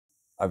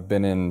I've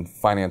been in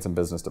finance and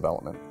business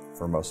development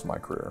for most of my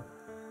career.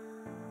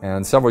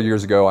 And several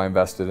years ago, I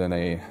invested in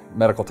a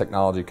medical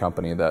technology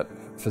company that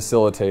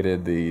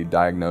facilitated the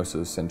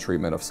diagnosis and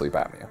treatment of sleep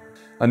apnea.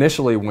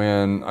 Initially,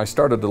 when I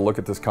started to look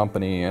at this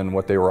company and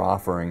what they were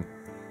offering,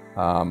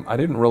 I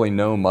didn't really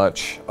know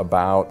much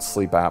about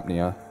sleep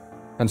apnea.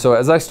 And so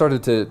as I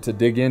started to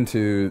dig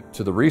into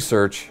the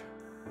research,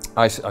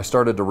 I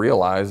started to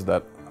realize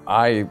that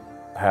I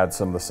had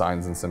some of the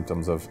signs and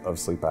symptoms of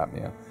sleep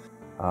apnea.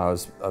 I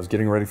was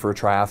getting ready for a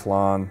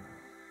triathlon.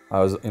 I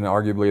was in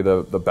arguably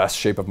the best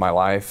shape of my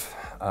life.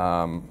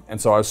 And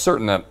so I was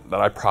certain that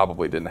I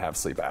probably didn't have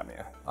sleep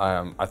apnea.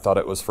 I thought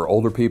it was for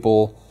older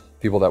people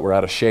that were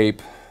out of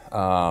shape,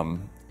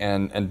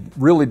 and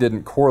really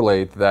didn't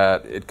correlate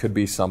that it could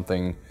be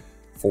something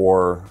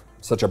for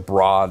such a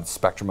broad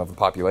spectrum of the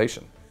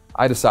population.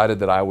 I decided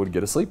that I would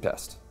get a sleep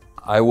test.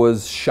 I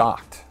was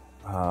shocked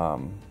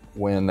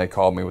when they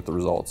called me with the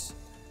results.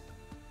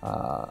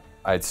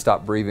 I'd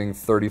stopped breathing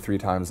 33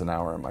 times an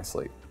hour in my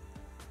sleep.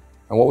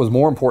 And what was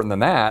more important than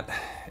that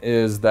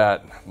is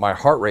that my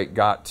heart rate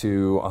got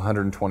to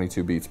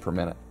 122 beats per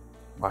minute.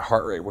 My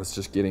heart rate was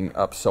just getting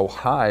up so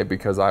high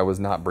because I was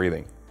not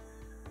breathing.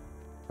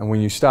 And when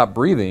you stop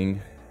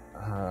breathing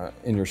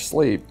in your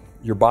sleep,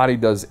 your body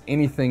does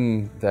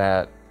anything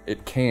that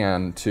it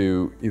can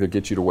to either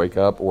get you to wake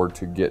up or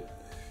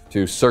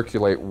to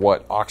circulate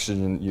what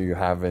oxygen you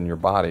have in your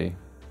body.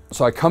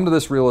 So I come to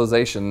this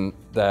realization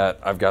that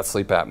I've got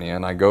sleep apnea,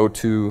 and I go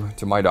to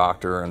my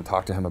doctor and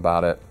talk to him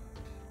about it.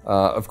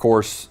 Of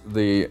course,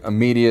 the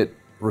immediate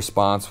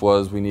response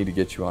was, we need to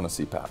get you on a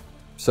CPAP.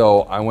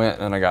 So I went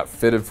and I got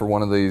fitted for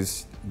one of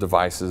these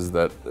devices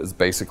that is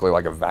basically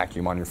like a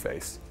vacuum on your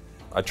face.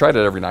 I tried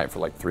it every night for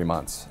like 3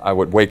 months. I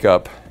would wake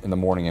up in the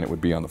morning and it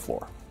would be on the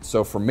floor.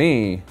 So for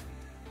me,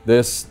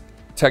 this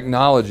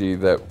technology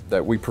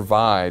that we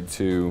provide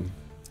to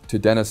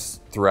dentists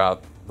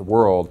throughout the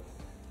world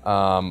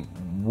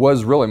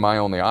was really my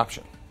only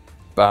option.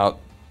 About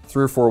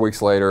 3 or 4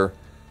 weeks later,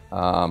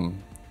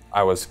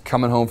 I was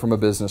coming home from a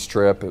business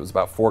trip. It was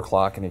about 4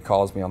 o'clock, and he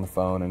calls me on the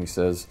phone and he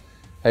says,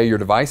 "Hey, your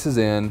device is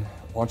in.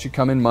 Why don't you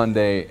come in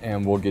Monday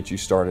and we'll get you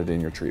started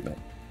in your treatment."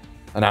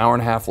 An hour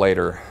and a half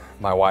later,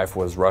 my wife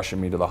was rushing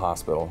me to the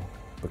hospital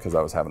because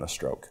I was having a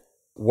stroke.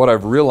 What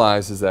I've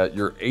realized is that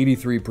you're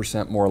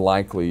 83% more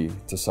likely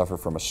to suffer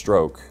from a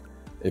stroke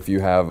if you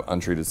have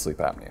untreated sleep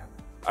apnea.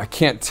 I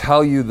can't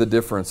tell you the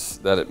difference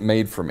that it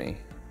made for me.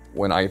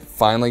 When I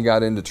finally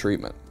got into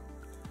treatment,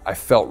 I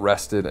felt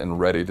rested and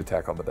ready to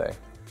tackle the day.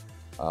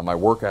 My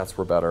workouts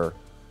were better.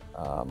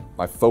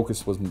 My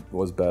focus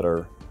was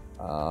better.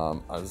 I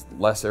was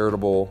less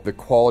irritable. The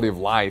quality of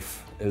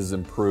life is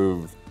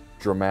improved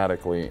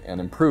dramatically and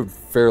improved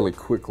fairly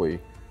quickly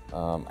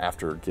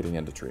after getting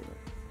into treatment.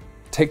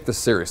 Take this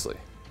seriously.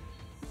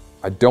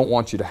 I don't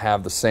want you to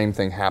have the same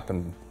thing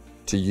happen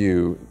to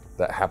you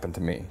that happened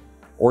to me,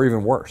 or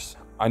even worse.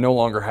 I no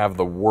longer have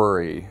the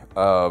worry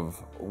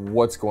of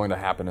what's going to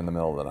happen in the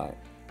middle of the night.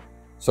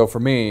 So for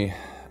me,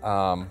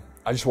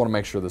 I just want to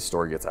make sure this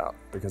story gets out,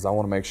 because I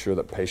want to make sure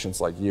that patients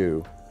like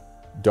you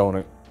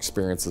don't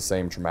experience the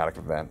same traumatic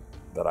event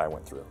that I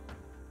went through.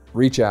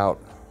 Reach out,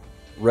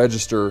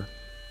 register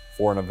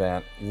for an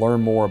event,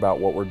 learn more about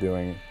what we're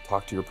doing,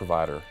 talk to your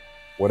provider,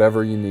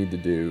 whatever you need to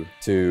do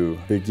to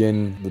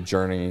begin the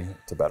journey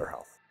to better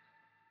health.